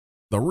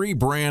The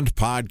Rebrand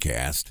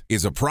Podcast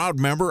is a proud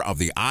member of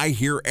the I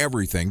Hear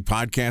Everything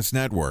Podcast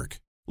Network.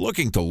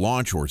 Looking to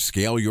launch or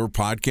scale your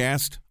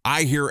podcast?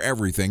 I Hear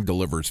Everything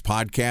delivers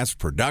podcast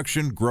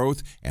production,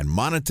 growth, and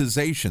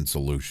monetization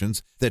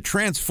solutions that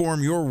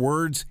transform your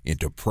words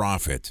into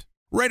profit.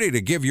 Ready to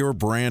give your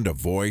brand a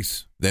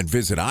voice? Then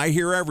visit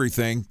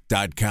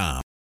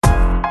iheareverything.com.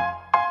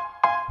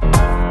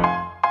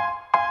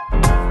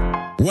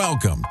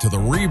 Welcome to the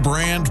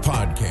Rebrand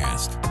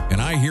Podcast,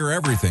 an I Hear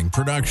Everything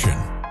production.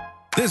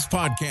 This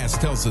podcast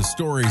tells the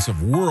stories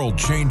of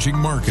world-changing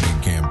marketing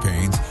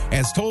campaigns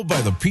as told by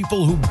the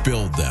people who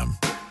build them.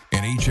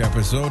 In each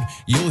episode,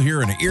 you'll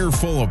hear an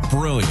earful of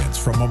brilliance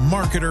from a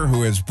marketer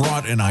who has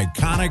brought an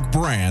iconic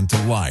brand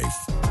to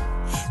life.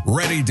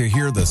 Ready to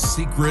hear the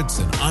secrets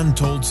and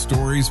untold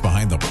stories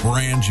behind the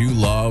brand you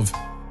love?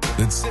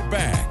 Then sit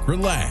back,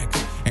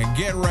 relax, and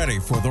get ready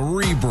for the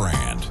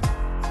rebrand.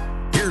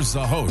 Here's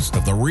the host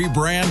of the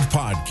Rebrand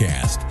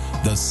Podcast,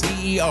 the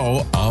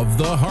CEO of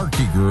the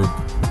Harkey Group,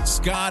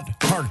 Scott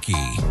Harkey.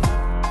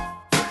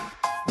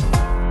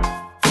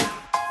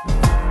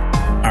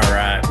 All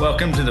right.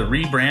 Welcome to the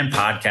Rebrand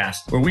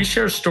Podcast, where we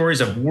share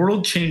stories of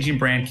world-changing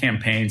brand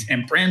campaigns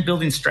and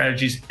brand-building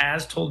strategies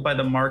as told by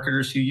the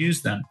marketers who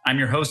use them. I'm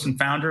your host and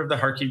founder of the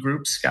Harkey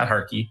Group, Scott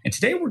Harkey, and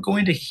today we're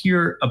going to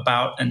hear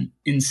about an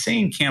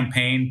insane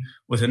campaign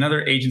with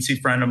another agency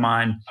friend of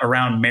mine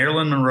around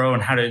Marilyn Monroe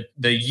and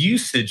the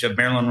usage of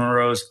Marilyn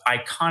Monroe's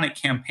iconic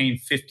campaign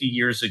 50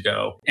 years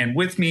ago. And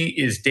with me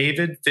is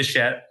David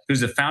Fischette,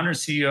 who's the founder and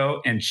CEO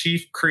and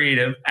chief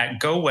creative at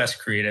Go West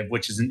Creative,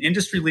 which is an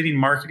industry-leading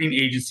marketing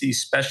agency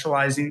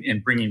specializing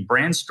in bringing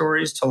brand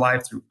stories to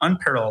life through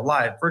unparalleled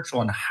live, virtual,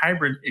 and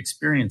hybrid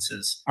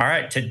experiences. All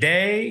right,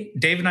 today,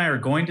 Dave and I are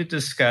going to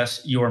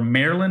discuss your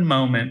Marilyn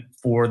moment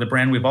for the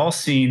brand we've all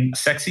seen,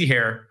 Sexy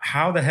Hair.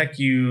 How the heck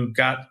you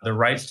got the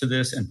rights to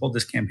this and pulled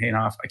this campaign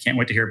off. I can't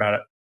wait to hear about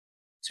it.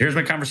 So here's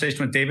my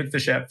conversation with David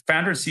Fischette,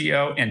 founder and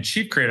CEO and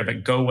chief creative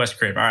at Go West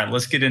Creative. All right,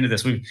 let's get into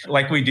this. We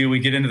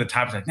get into the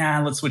topics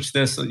like, let's switch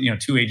this.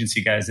 Two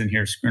agency guys in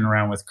here screwing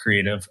around with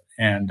creative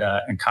and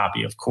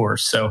copy, of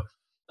course. So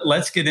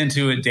let's get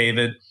into it,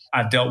 David.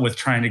 I've dealt with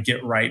trying to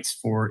get rights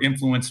for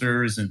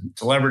influencers and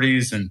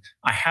celebrities, and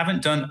I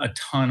haven't done a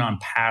ton on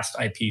past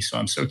IP. So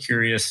I'm so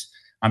curious.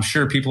 I'm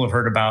sure people have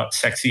heard about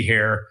Sexy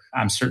Hair.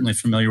 I'm certainly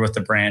familiar with the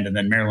brand. And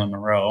then Marilyn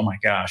Monroe. Oh my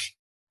gosh.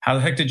 How the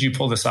heck did you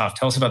pull this off?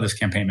 Tell us about this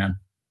campaign, man.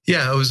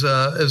 Yeah, it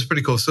was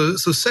pretty cool. So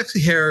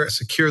Sexy Hair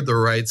secured the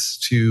rights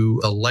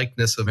to a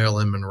likeness of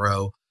Marilyn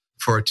Monroe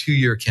for a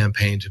 2-year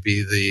campaign to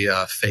be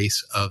the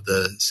face of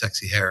the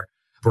Sexy Hair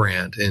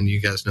brand. And you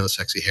guys know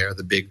Sexy Hair,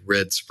 the big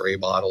red spray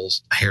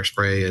bottles,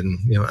 hairspray. And,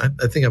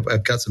 I think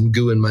I've got some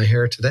goo in my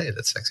hair today.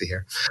 That's Sexy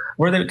Hair.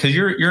 Where are they? Because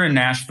you're in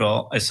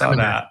Nashville. I saw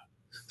that.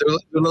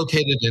 They're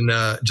located in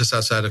just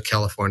outside of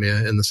California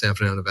in the San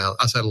Fernando Valley,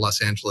 outside of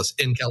Los Angeles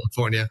in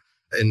California,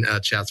 in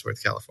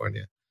Chatsworth,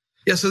 California.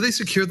 Yeah, so they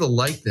secured the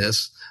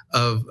likeness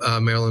of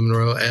Marilyn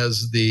Monroe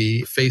as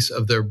the face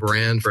of their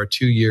brand for a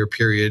 2-year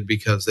period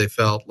because they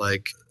felt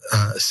like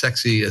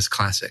sexy is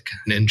classic.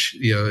 And,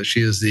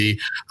 she is the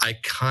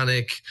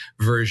iconic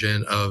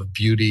version of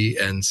beauty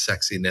and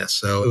sexiness.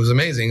 So it was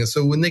amazing. And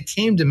so when they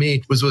came to me,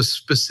 it was a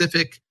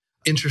specific,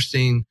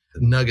 interesting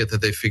nugget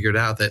that they figured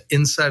out that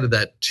inside of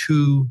that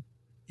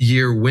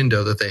 2-year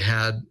window that they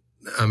had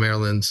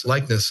Marilyn's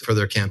likeness for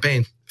their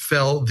campaign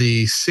fell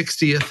the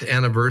 60th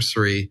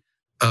anniversary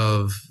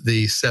of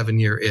the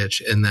 7-year itch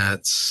in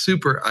that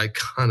super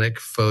iconic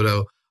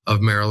photo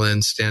of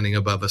Marilyn standing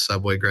above a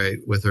subway grate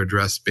with her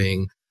dress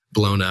being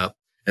blown up.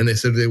 And they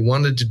said they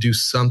wanted to do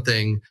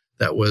something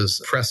that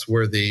was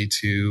press-worthy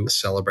to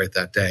celebrate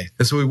that day.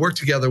 And so we worked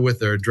together with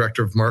their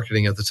director of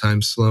marketing at the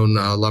time, Sloan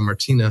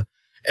LaMartina,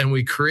 and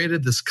we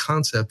created this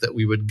concept that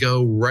we would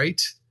go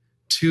right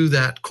to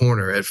that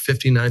corner at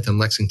 59th and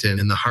Lexington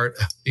in the heart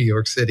of New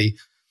York City,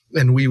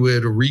 and we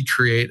would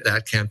recreate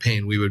that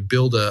campaign. We would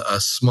build a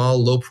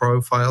small,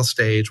 low-profile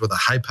stage with a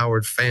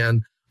high-powered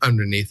fan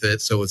underneath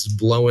it, so it's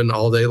blowing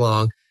all day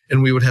long,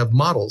 and we would have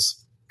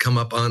models come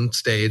up on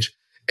stage,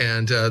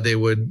 and they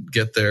would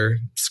get their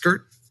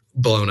skirt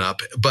blown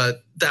up.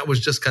 But that was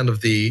just kind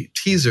of the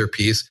teaser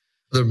piece.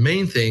 The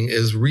main thing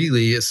is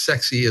really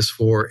sexy is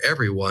for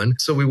everyone.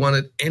 So we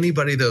wanted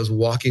anybody that was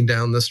walking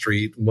down the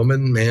street,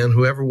 woman, man,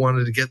 whoever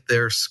wanted to get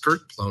their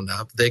skirt blown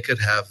up, they could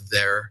have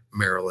their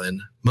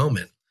Marilyn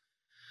moment.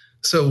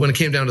 So when it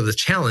came down to the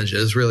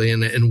challenges, really,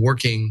 in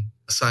working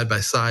side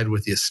by side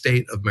with the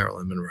estate of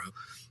Marilyn Monroe,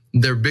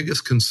 their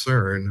biggest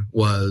concern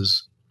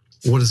was,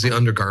 what is the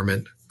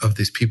undergarment of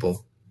these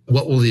people?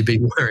 What will they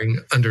be wearing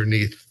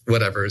underneath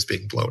whatever is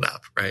being blown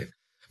up, right?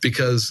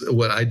 Because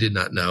what I did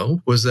not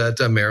know was that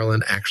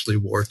Marilyn actually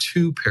wore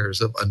 2 pairs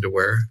of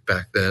underwear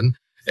back then,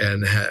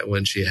 and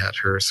when she had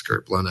her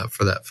skirt blown up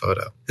for that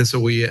photo. And so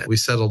we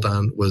settled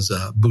on was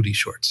booty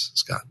shorts,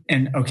 Scott.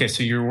 And okay,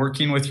 so you're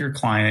working with your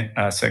client,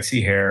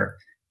 Sexy Hair,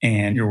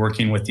 and you're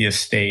working with the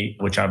estate,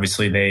 which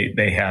obviously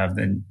they have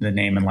the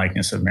name and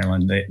likeness of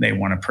Marilyn they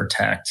want to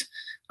protect.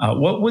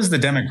 What was the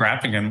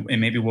demographic and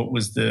maybe what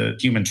was the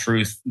human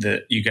truth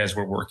that you guys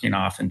were working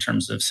off in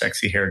terms of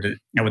sexy hair?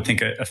 I would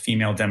think a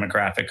female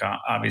demographic,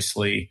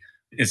 obviously,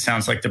 it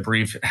sounds like the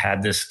brief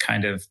had this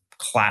kind of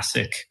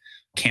classic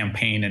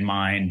campaign in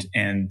mind,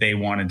 and they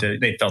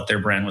felt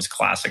their brand was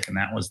classic and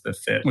that was the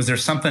fit. Was there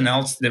something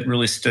else that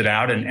really stood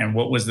out, and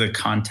what was the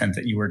content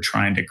that you were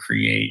trying to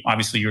create?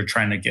 Obviously, you were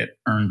trying to get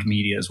earned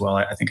media as well.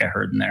 I think I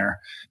heard in there,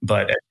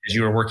 but as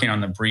you were working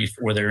on the brief,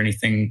 were there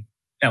anything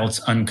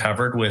else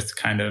uncovered with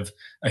kind of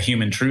a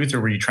human truth,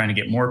 or were you trying to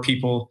get more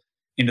people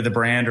into the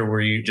brand, or were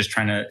you just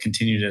trying to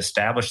continue to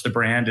establish the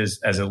brand as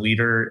a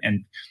leader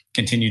and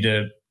continue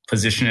to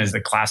position as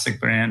the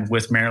classic brand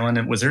with MARILYN?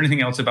 And was there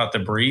anything else about the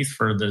brief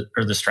or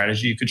the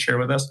strategy you could share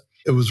with us?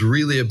 It was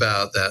really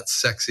about that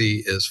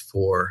sexy is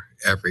for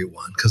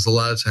everyone. Because a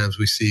lot of times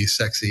we see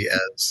sexy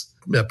as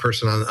a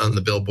person on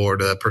the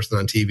billboard, a person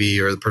on TV,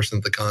 or the person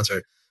at the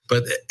concert.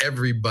 But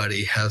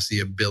everybody has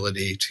the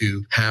ability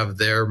to have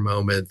their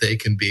moment. They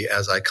can be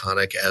as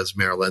iconic as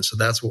MARILYN. So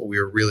that's what we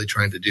were really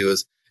trying to do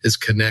is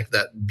connect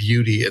that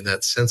beauty and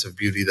that sense of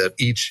beauty that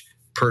each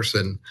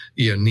person,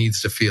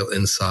 needs to feel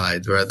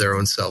inside, right? Their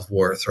own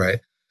self-worth,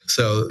 right?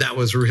 So that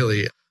was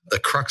really the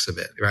crux of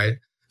it, right?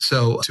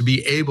 So to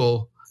be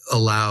able to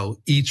allow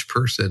each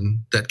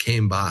person that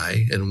came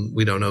by, and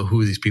we don't know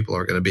who these people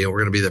are going to be, and we're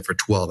going to be there for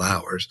 12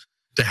 hours,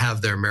 to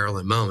have their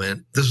MARILYN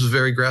moment. This was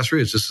very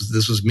grassroots.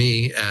 This was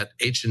me at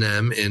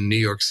H&M in New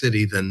York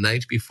City the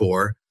night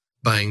before,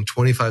 buying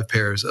 25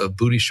 pairs of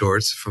booty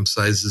shorts from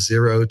sizes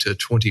 0 to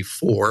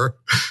 24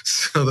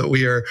 so that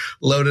we are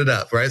loaded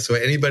up, right? So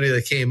anybody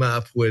that came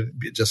up would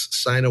just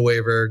sign a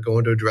waiver, go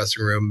into a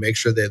dressing room, make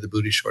sure they had the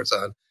booty shorts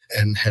on,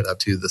 and head up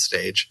to the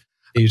stage.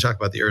 And you talk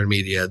about the earned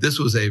media. This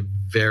was a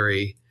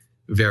very,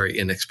 very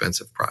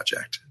inexpensive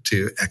project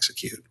to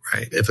execute,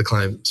 right? If the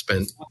client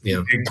spent,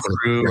 big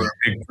crew,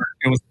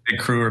 it was a big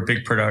crew or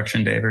big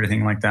production, Dave, or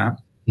anything like that.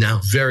 No,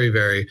 very,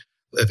 very.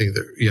 I think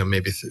there,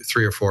 maybe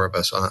 3 or 4 of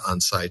us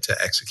on site to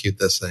execute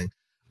this thing,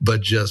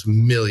 but just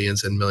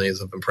millions and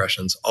millions of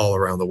impressions all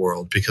around the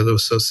world because it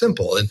was so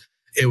simple. And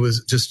it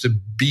was just to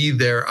be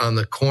there on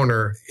the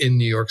corner in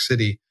New York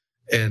City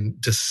and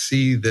to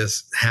see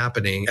this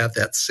happening at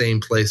that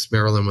same place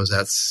MARILYN was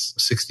at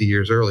 60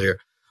 years earlier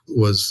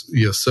was,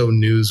 so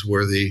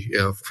newsworthy,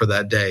 for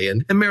that day.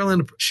 And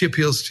MARILYN, she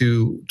appeals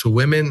to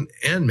women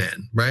and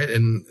men, right?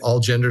 And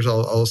all genders,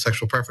 all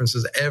sexual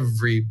preferences.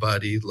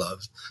 Everybody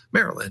loves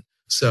MARILYN.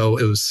 So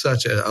it was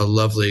such a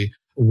lovely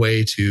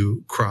way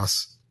to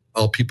cross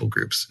all people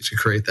groups to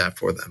create that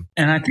for them.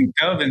 And I think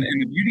Dove in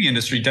the beauty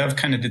industry, Dove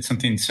kind of did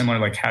something similar.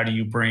 Like, how do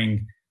you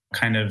bring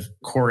kind of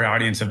core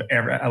audience of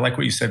I like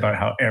what you said about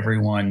how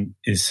everyone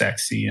is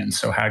sexy. And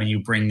so how do you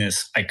bring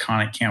this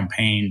iconic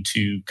campaign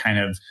to kind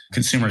of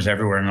consumers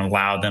everywhere and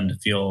allow them to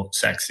feel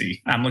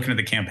sexy? I'm looking at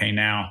the campaign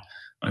now.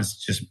 It's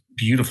just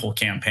beautiful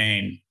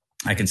campaign.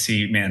 I can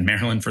see,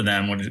 MARILYN for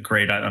them. What is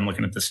great. I'm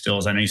looking at the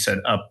stills. I know you said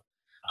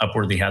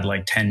Upworthy had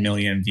like 10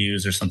 million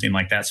views or something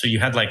like that. So you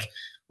had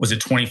was it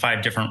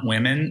 25 different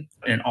women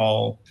in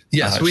all?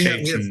 Yes, we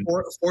had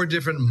four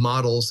different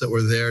models that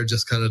were there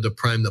just kind of to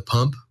prime the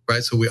pump,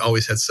 right? So we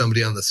always had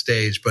somebody on the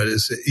stage, but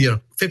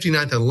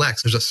 59th and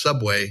Lex, there's a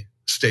subway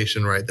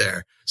station right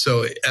there.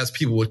 So as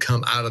people would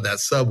come out of that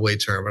subway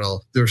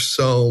terminal, there's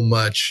so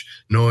much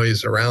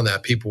noise around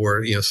that. People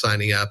were,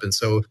 signing up. And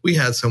so we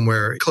had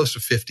somewhere close to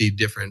 50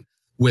 different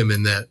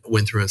women that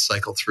went through and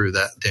cycled through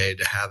that day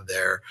to have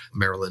their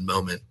MARILYN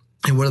moment.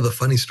 And one of the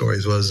funny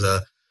stories was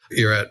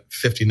you're at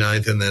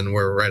 59th and then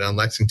we're right on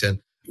Lexington.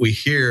 We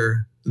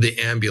hear the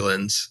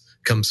ambulance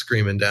come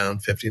screaming down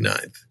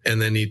 59th.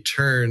 And then he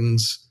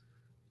turns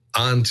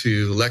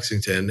onto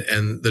Lexington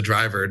and the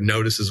driver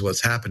notices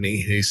what's happening.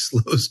 And he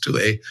slows to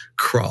a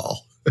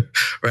crawl,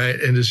 right?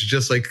 And it's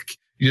just like,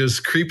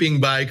 creeping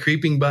by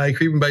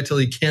till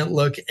he can't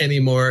look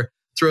anymore.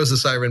 Throws the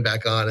siren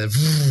back on and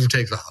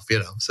takes off,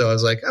 So I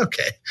was like,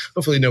 okay,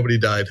 hopefully nobody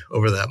died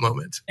over that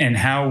moment. And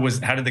how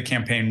did the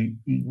campaign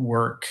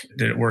work?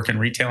 Did it work in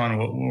retail, and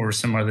what were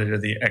some other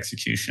the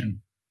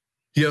execution?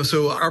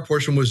 So our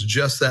portion was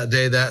just that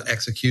day, that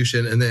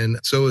execution. And then,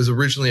 so it was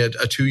originally a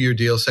 2-year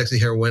deal. Sexy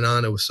Hair went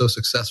on. It was so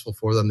successful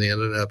for them. They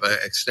ended up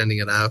extending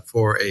it out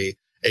for a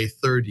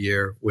 3rd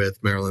year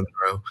with MARILYN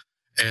Monroe.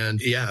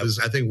 And it was,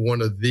 I think,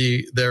 one of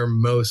their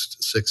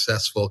most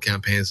successful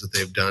campaigns that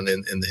they've done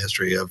in the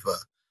history of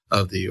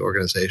the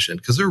organization,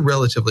 because they're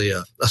relatively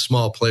a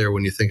small player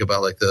when you think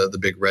about like the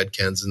big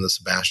Redkens and the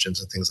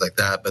Sebastians and things like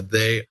that. But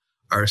they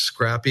are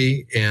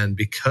scrappy, and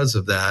because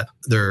of that,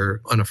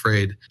 they're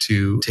unafraid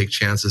to take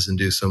chances and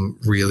do some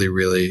really,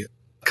 really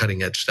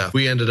cutting edge stuff.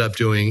 We ended up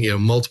doing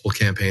multiple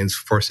campaigns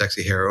for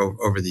Sexy Hair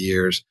over the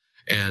years,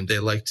 and they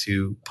like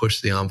to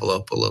push the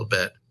envelope a little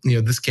bit.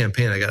 This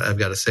campaign, I've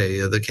got to say,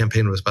 the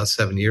campaign was about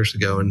 7 years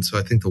ago. And so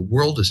I think the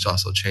world has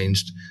also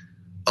changed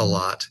a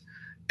lot.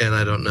 And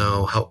I don't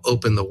know how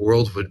open the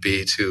world would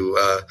be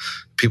to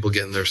people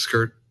getting their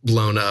skirt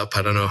blown up.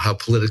 I don't know how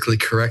politically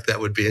correct that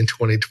would be in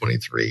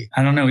 2023.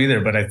 I don't know either,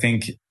 but I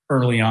think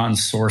early on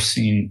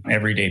sourcing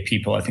everyday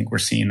people, I think we're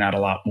seeing that a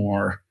lot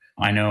more.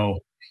 I know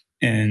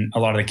in a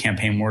lot of the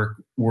campaign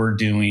work we're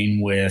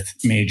doing with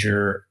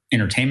major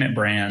entertainment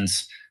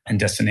brands and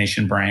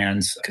destination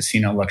brands,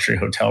 casino, luxury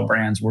hotel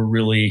brands. We're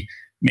really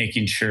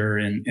making sure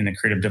in the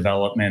creative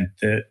development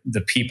that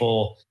the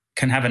people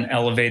can have an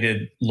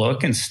elevated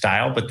look and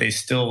style, but they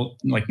still,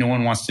 like, no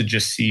one wants to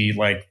just see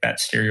like that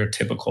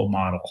stereotypical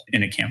model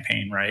in a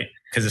campaign, right?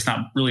 Because it's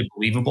not really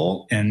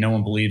believable and no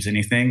one believes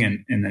anything.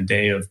 And in the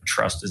day of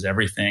trust is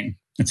everything.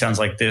 It sounds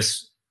like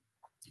this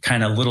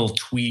kind of little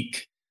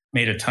tweak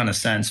made a ton of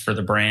sense for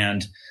the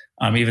brand.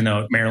 Even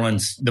though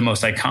MARILYN's the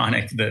most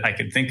iconic that I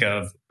could think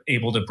of,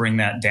 able to bring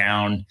that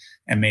down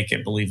and make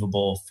it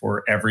believable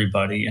for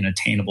everybody and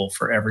attainable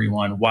for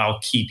everyone while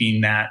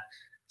keeping that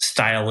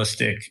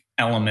stylistic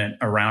element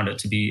around it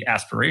to be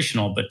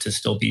aspirational, but to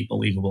still be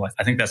believable.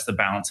 I think that's the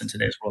balance in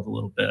today's world a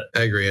little bit.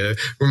 I agree. It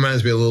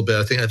reminds me a little bit.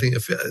 I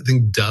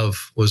think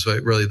Dove was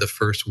really the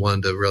first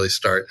one to really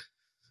start,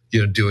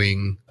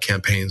 doing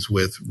campaigns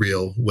with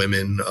real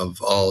women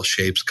of all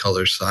shapes,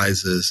 colors,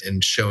 sizes,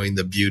 and showing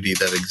the beauty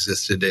that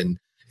existed in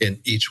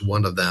each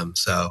one of them.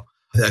 So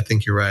I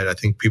think you're right. I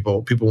think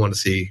people want to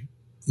see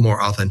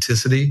more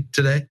authenticity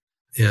today.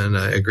 And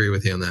I agree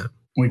with you on that.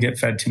 We get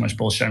fed too much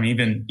bullshit. I mean,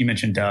 even you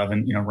mentioned Dove,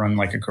 and Run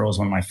Like a Girl is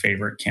one of my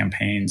favorite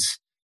campaigns.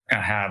 I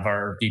have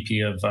our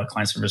VP of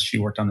client service. She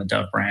worked on the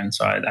Dove brand,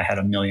 so I had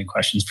a million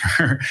questions for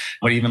her.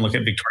 But even look at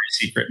Victoria's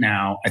Secret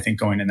now, I think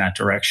going in that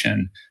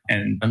direction.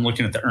 And I'm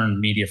looking at the earned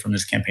media from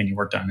this campaign you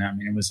worked on. I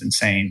mean, it was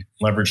insane.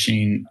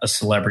 Leveraging a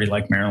celebrity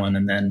like MARILYN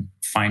and then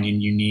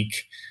finding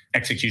unique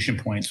execution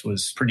points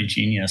was pretty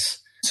genius.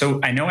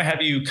 So I know I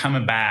have you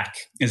coming back.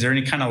 Is there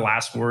any kind of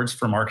last words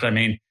for market? I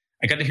mean,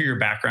 I got to hear your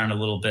background a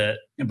little bit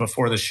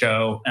before the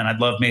show, and I'd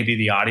love maybe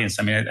the audience.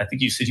 I mean, I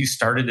think you said you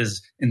started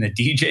as in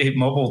the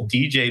mobile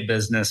DJ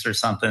business or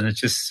something. It's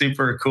just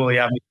super cool.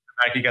 Yeah,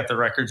 you got the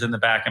records in the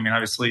back. I mean,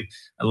 obviously,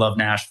 I love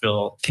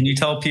Nashville. Can you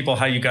tell people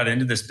how you got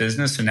into this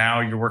business and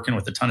now you're working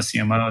with a ton of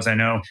CMOs? I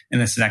know in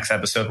this next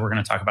episode, we're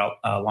going to talk about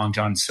Long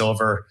John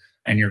Silver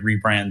and your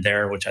rebrand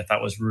there, which I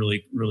thought was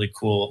really, really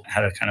cool.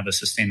 Had a kind of a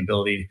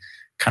sustainability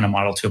kind of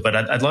model to it. But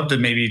I'd love to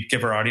maybe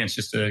give our audience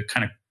just a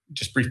kind of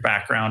just brief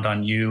background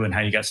on you and how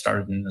you got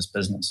started in this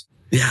business.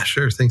 Yeah,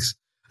 sure. Thanks.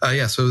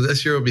 So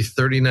this year will be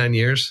 39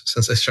 years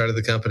since I started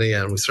the company,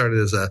 and we started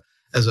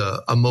as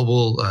a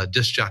mobile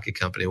disc jockey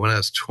company when I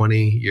was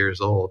 20 years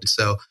old.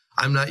 So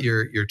I'm not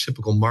your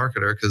typical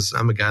marketer because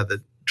I'm a guy that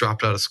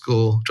dropped out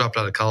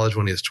of college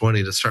when he was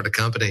 20 to start a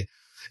company,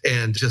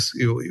 and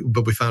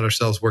but we found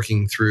ourselves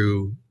working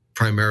through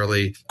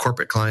primarily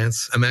corporate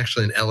clients. I'm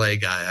actually an LA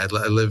guy. I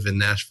live in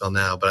Nashville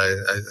now, but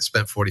I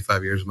spent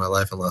 45 years of my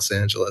life in Los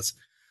Angeles.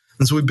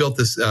 And so we built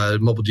this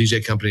mobile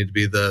DJ company to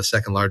be the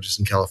second largest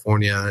in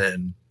California.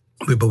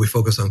 But we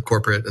focused on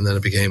corporate, and then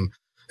it became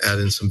add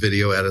in some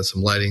video, add in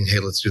some lighting. Hey,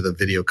 let's do the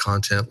video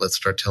content. Let's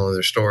start telling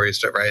their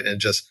stories, right?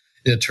 And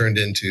it turned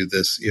into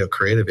this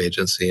creative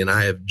agency. And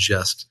I have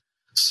just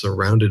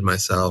surrounded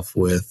myself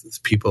with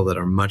people that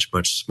are much,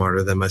 much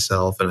smarter than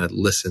myself, and I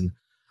listen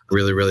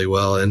really, really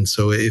well. And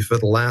so for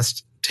the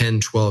last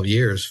 10, 12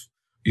 years,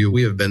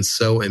 we have been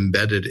so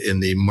embedded in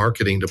the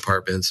marketing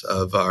departments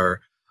of our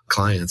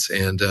clients.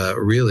 And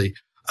really,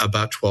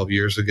 about 12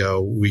 years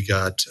ago, we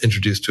got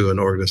introduced to an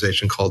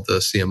organization called the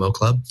CMO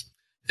Club.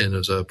 And it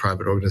was a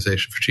private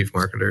organization for chief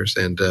marketers.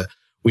 And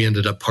we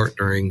ended up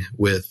partnering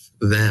with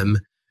them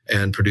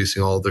and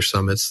producing all of their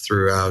summits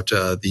throughout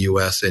the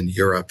US and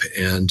Europe.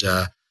 And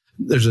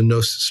there's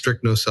a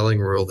strict no selling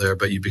rule there,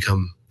 but you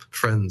become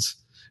friends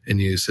and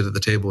you sit at the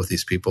table with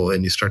these people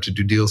and you start to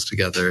do deals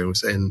together.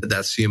 And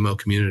that CMO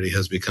community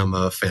has become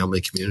a family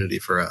community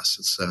for us.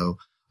 So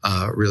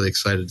really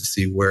excited to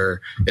see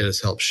where it has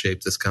helped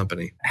shape this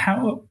company.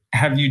 How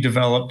have you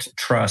developed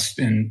trust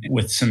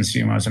with some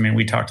CMOs? I mean,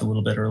 we talked a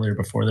little bit earlier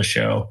before the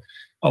show.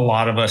 A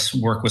lot of us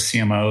work with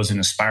CMOs and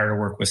aspire to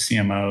work with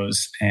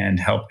CMOs and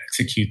help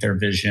execute their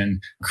vision.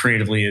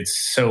 Creatively, it's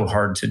so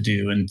hard to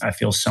do. And I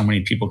feel so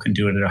many people can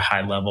do it at a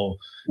high level.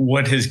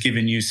 What has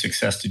given you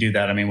success to do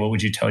that? I mean, what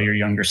would you tell your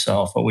younger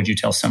self? What would you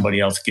tell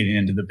somebody else getting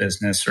into the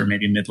business or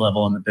maybe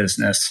mid-level in the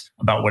business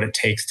about what it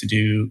takes to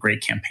do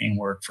great campaign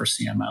work for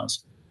CMOs?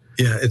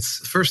 Yeah, it's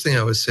the first thing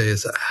I would say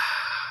is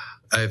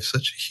I have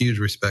such a huge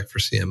respect for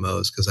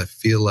CMOs because I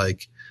feel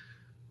like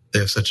they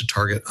have such a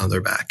target on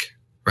their back.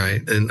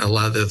 Right. And a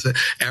lot of the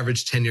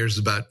average tenure is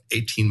about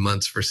 18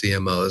 months for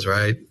CMOs,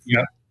 right?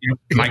 Yep.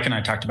 Mike and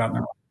I talked about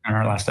that in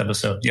our last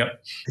episode.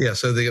 Yep. Yeah.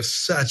 So they have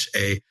such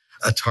a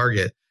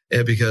target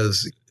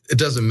because it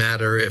doesn't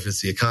matter if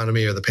it's the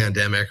economy or the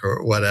pandemic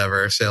or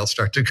whatever, sales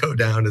start to go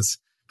down. It's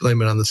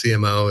blame it on the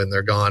CMO and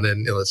they're gone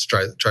and let's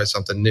try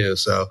something new.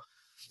 So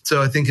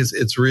I think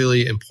it's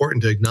really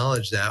important to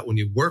acknowledge that when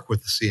you work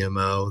with the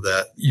CMO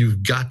that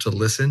you've got to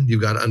listen,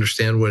 you've got to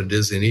understand what it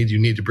is they need. You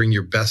need to bring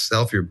your best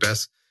self, your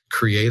best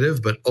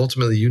creative, but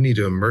ultimately you need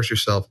to immerse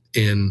yourself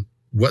in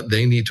what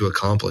they need to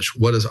accomplish.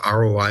 What is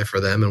ROI for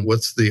them? And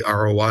what's the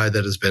ROI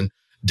that has been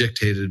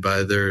dictated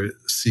by their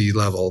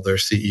C-level, their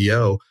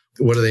CEO?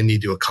 What do they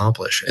need to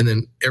accomplish? And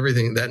then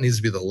everything that needs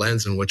to be the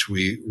lens in which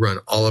we run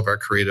all of our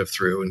creative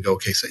through and go,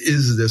 okay, so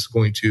is this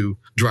going to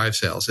drive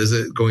sales? Is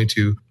it going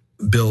to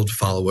build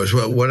followers?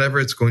 Well, whatever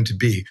it's going to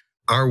be,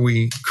 are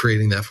we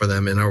creating that for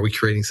them? And are we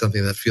creating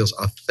something that feels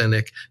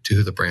authentic to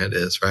who the brand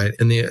is, right?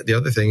 And the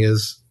other thing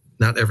is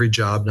not every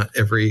job, not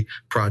every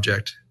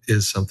project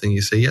is something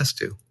you say yes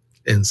to.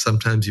 And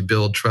sometimes you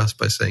build trust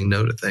by saying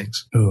no to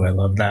things. Ooh, I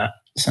love that.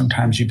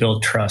 Sometimes you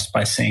build trust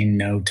by saying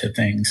no to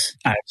things.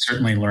 I've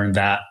certainly learned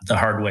that the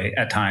hard way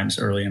at times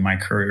early in my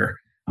career.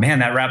 Man,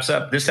 that wraps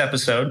up this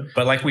episode.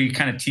 But like we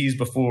kind of teased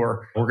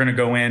before, we're going to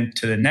go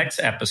into the next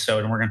episode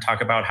and we're going to talk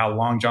about how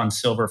Long John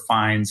Silver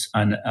finds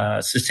a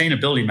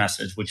sustainability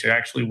message, which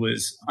actually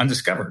was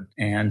undiscovered.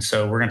 And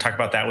so we're going to talk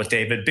about that with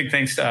David. Big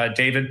thanks to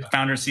David,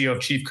 founder and CEO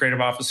of Chief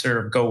Creative Officer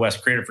of Go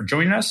West Creative, for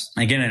joining us.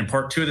 Again, in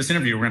part 2 of this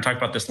interview, we're going to talk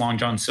about this Long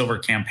John Silver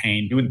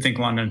campaign. You wouldn't think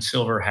Long John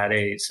Silver had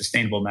a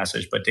sustainable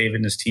message, but David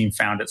and his team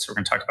found it. So we're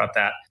going to talk about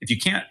that. If you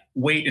can't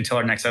wait until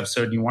our next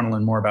episode and you want to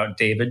learn more about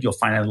David, you'll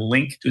find a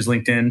link to his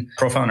LinkedIn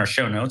profile in our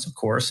show notes, of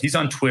course. He's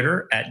on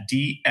Twitter at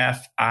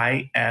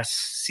DFISCHETTE,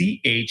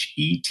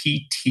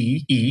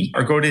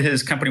 or go to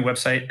his company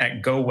website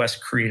at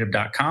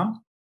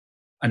gowestcreative.com.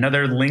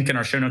 Another link in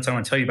our show notes I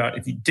want to tell you about.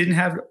 If you didn't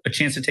have a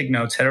chance to take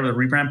notes, head over to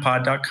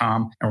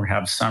rebrandpod.com and we're going to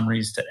have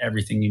summaries to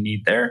everything you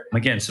need there.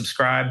 Again,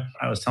 subscribe.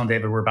 I was telling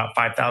David, we're about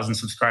 5,000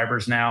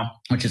 subscribers now,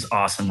 which is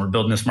awesome. We're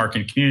building this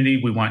marketing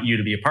community. We want you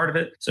to be a part of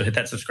it. So hit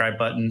that subscribe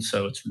button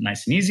so it's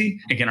nice and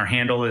easy. Again, our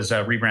handle is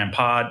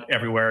rebrandpod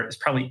everywhere. It's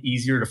probably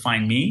easier to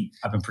find me.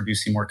 I've been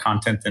producing more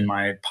content than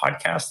my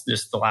podcast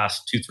this the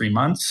last 2-3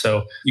 months.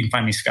 So you can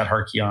find me, Scott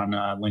Harkey, on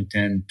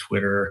LinkedIn,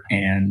 Twitter,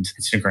 and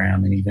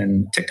Instagram, and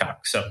even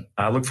TikTok. So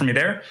look for me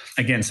there.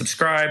 Again,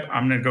 subscribe.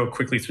 I'm going to go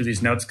quickly through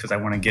these notes because I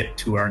want to get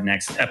to our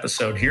next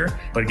episode here.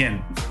 But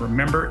again,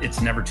 remember, it's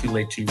never too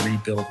late to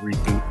rebuild,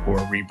 reboot, or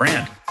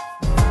rebrand.